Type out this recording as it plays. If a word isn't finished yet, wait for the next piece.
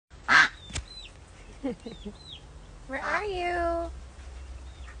Where are you?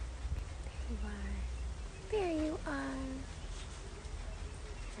 There you are.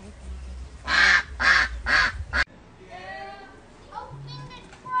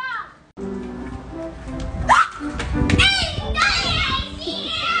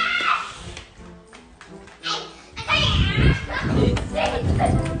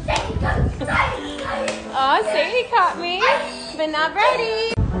 Oh, Sadie caught me, but not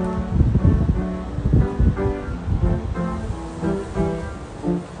Brody.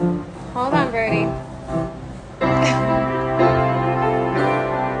 Hold on, Brody.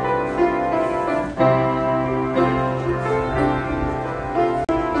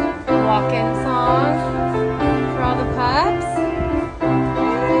 Walk-in song for all the pups.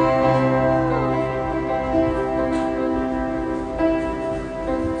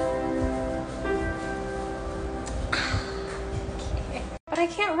 But I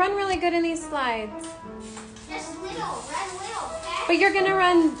can't run really good in these slides. Just little, run little, okay? But you're gonna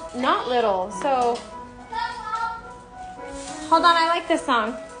run not little, so. Hold on, I like this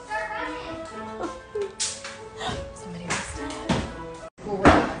song. Start running. Somebody else.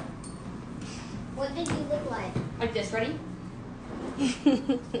 What did you look like? Like this, ready?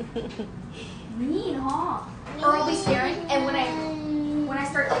 Mean, huh? Or I'll be staring, and when I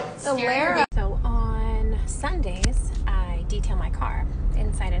start like staring. So on Sundays, I detail my car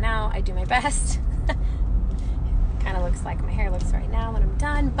inside and out. I do my best. Kind of looks like my hair looks right now when I'm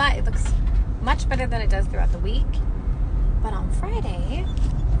done, but it looks much better than it does throughout the week. But on Friday,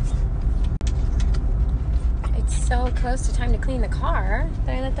 it's so close to time to clean the car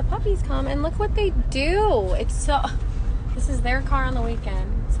that I let the puppies come, and look what they do. This is their car on the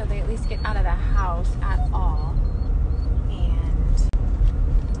weekend, so they at least get out of the house at all. And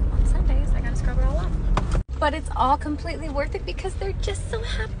on Sundays, I gotta scrub it all off. But it's all completely worth it because they're just so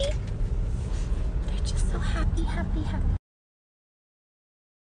happy. They're just so happy, happy, happy.